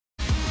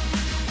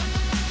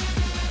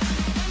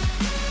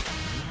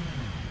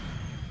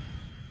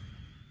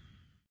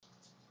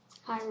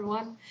Hi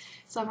everyone.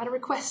 So I've had a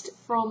request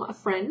from a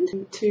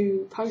friend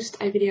to post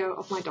a video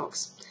of my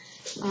dogs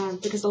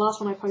because the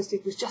last one I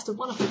posted was just of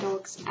one of my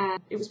dogs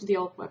and it was with the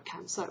old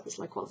webcam, so it was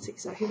low quality.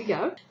 So here we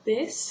go.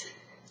 This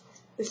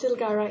little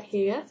guy right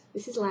here,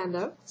 this is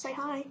Lando. Say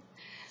hi.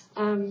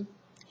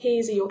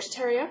 He's a Yorkshire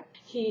Terrier.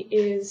 He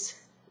is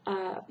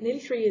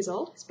nearly 3 years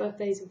old. His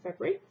birthday is in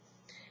February.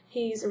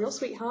 He's a real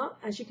sweetheart.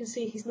 As you can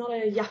see, he's not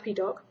a yappy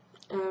dog.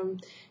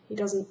 He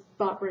doesn't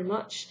bark very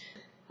much.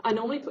 I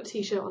normally put a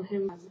t-shirt on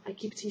him. I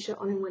keep a t-shirt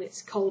on him when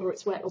it's cold or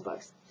it's wet or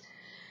both.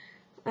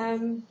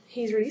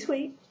 He's really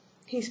sweet.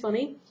 He's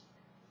funny.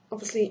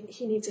 Obviously,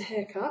 he needs a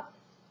haircut,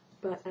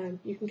 but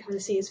you can kind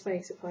of see his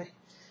face if I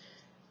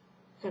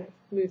kind of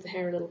move the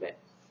hair a little bit.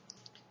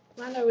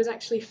 Lando was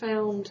actually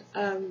found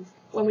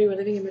when we were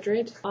living in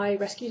Madrid. I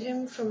rescued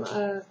him from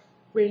a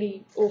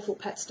really awful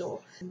pet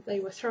store.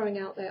 They were throwing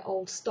out their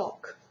old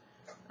stock,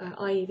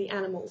 i.e. the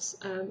animals,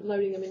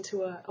 loading them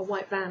into a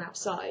white van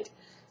outside.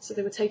 So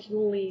they were taking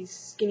all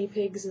these guinea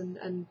pigs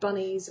and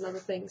bunnies and other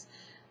things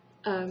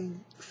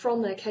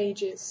from their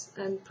cages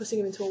and putting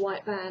them into a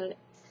white van,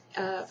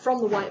 and from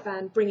the white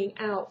van bringing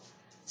out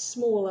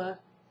smaller,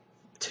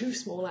 too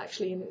small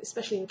actually, and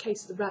especially in the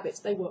case of the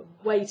rabbits, they were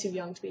way too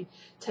young to be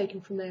taken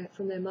from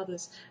their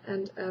mothers,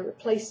 and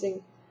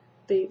replacing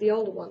the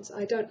older ones.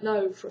 I don't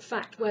know for a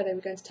fact where they were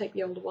going to take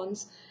the older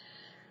ones,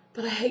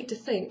 but I hate to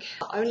think.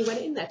 I only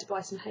went in there to buy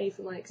some hay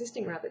for my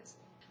existing rabbits.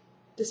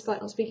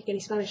 Despite not speaking any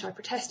Spanish, I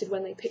protested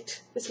when they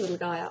picked this little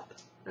guy up,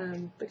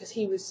 because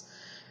he was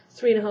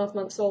 3.5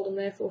 months old and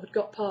therefore had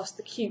got past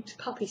the cute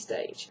puppy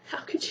stage. How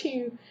could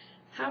you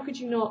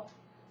not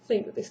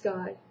think that this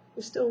guy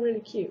was still really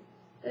cute,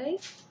 eh?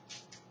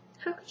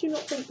 How could you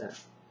not think that?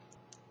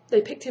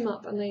 They picked him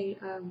up and they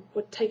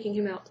were taking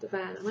him out to the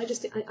van, and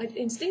I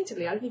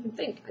instinctively, I didn't even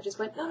think, I just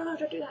went, no,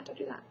 don't do that, don't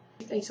do that.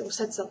 They sort of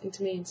said something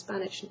to me in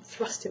Spanish and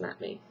thrust him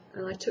at me,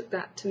 and I took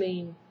that to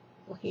mean,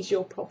 well, he's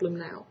your problem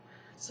now.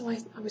 So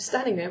I was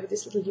standing there with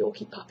this little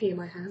Yorkie puppy in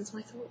my hands, and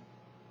I thought,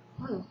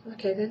 well,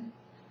 okay then,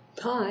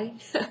 bye.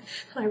 And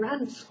I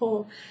ran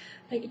before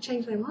they could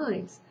change their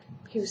minds.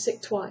 He was sick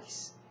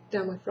twice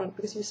down my front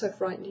because he was so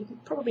frightened.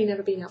 He'd probably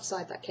never been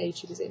outside that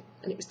cage he was in,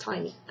 and it was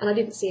tiny. And I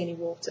didn't see any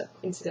water,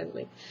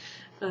 incidentally,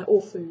 or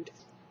food.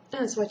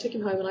 And so I took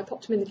him home and I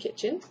popped him in the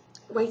kitchen,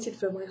 waited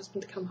for my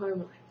husband to come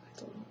home, and I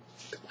thought, oh,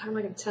 God, how am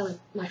I going to tell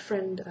him? My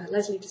friend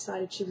Leslie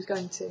decided she was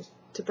going to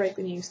break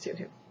the news to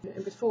him.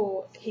 And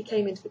before he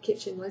came into the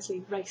kitchen,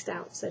 Leslie raced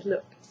out and said,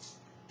 look,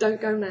 don't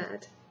go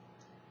mad.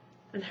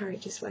 And Harry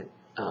just went,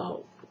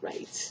 oh,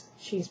 great.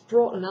 She's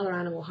brought another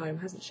animal home,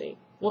 hasn't she?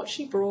 What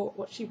she brought.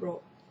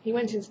 He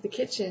went into the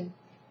kitchen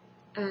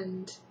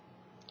and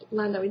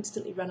Lando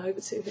instantly ran over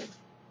to him.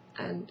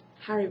 And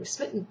Harry was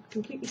smitten,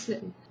 completely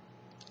smitten.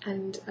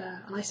 And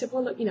I said,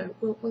 well, look,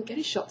 we'll get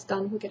his shots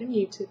done, we'll get him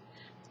neutered.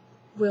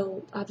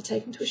 We'll either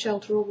take him to a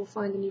shelter or we'll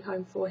find a new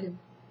home for him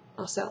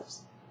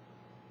ourselves.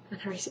 And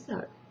Harry said,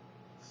 no,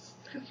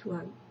 you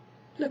won't.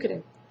 Look at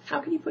him. How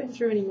can you put him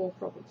through any more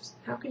problems?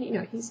 How can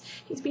you,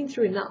 he's been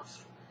through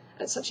enough.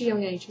 At such a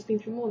young age, he's been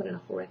through more than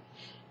enough already.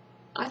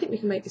 I think we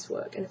can make this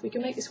work, and if we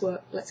can make this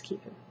work, let's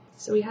keep him.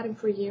 So we had him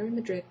for a year in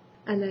Madrid,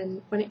 and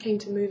then when it came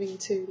to moving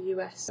to the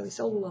US, so we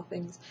sold all our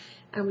things,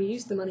 and we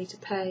used the money to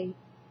pay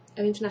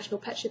an international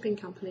pet shipping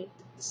company.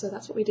 So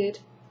that's what we did,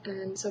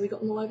 and so we got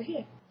them all over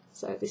here.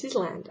 So this is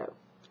Lando.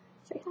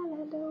 Say hi,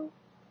 Lando.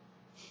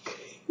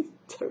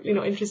 Totally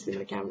not interested in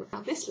the camera.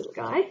 Now this little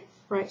guy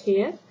right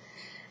here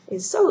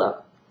is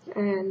Solo,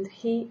 and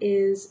he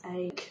is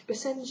a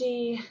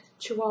Basenji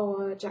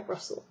Chihuahua Jack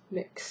Russell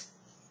mix.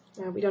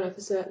 We don't know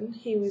for certain.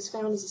 He was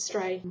found as a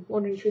stray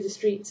wandering through the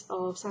streets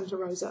of Santa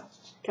Rosa,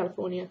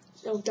 California.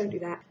 Oh, don't do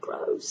that.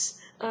 Gross.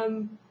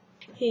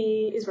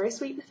 He is very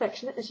sweet and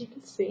affectionate, as you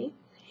can see.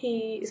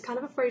 He is kind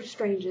of afraid of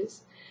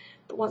strangers,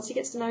 but once he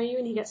gets to know you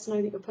and he gets to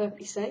know that you're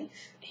perfectly safe,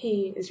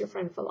 he is your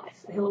friend for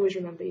life, and he'll always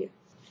remember you.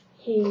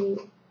 He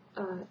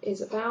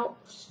is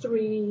about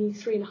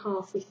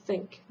 3.5, we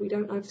think. We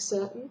don't know for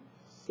certain.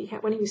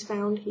 When he was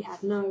found, he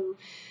had no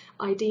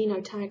ID,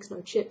 no tags,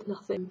 no chip,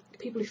 nothing. The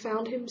people who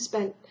found him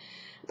spent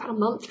about a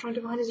month trying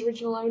to find his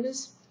original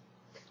owners.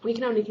 We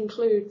can only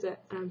conclude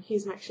that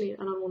he's actually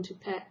an unwanted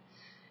pet.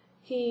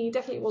 He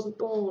definitely wasn't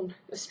born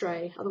a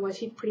stray, otherwise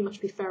he'd pretty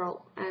much be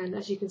feral, and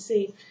as you can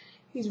see,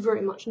 he's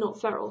very much not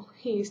feral.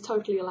 He's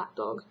totally a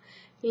lapdog.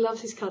 He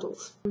loves his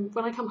cuddles.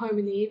 When I come home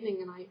in the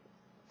evening and I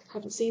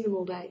haven't seen him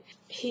all day,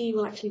 he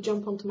will actually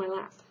jump onto my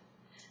lap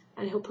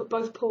and he'll put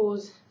both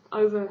paws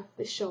over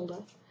this shoulder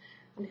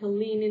and he'll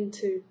lean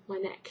into my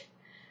neck,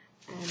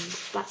 and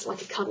that's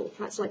like a cuddle.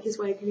 That's like his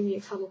way of giving me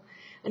a cuddle,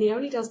 and he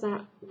only does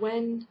that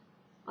when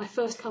I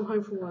first come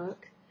home from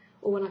work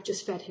or when I've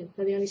just fed him.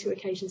 They're the only 2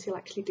 occasions he'll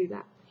actually do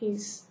that.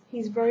 He's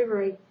very,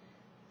 very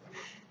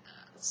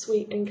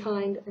sweet and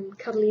kind and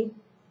cuddly,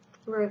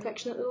 very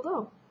affectionate little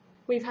dog.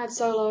 We've had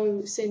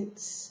Solo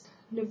since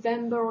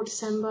November or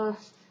December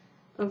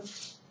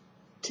of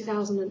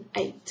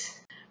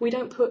 2008. We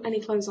don't put any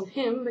clothes on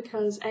him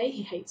because A,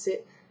 he hates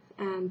it,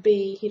 and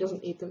B, he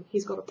doesn't need them.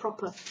 He's got a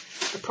proper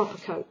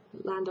coat.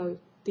 Lando,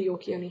 the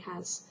Yorkie, only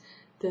has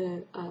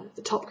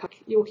the top coat.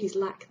 Yorkies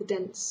lack the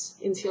dense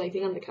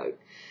insulating undercoat,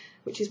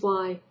 which is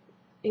why,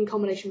 in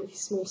combination with his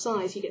small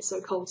size, he gets so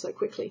cold so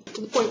quickly,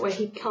 to the point where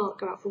he can't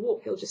go out for a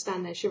walk. He'll just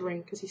stand there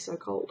shivering because he's so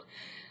cold.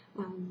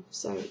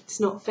 So it's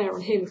not fair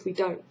on him if we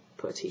don't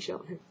put a t-shirt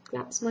on him.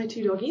 That's my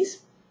two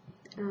doggies.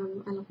 I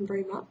love them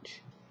very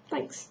much.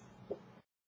 Thanks.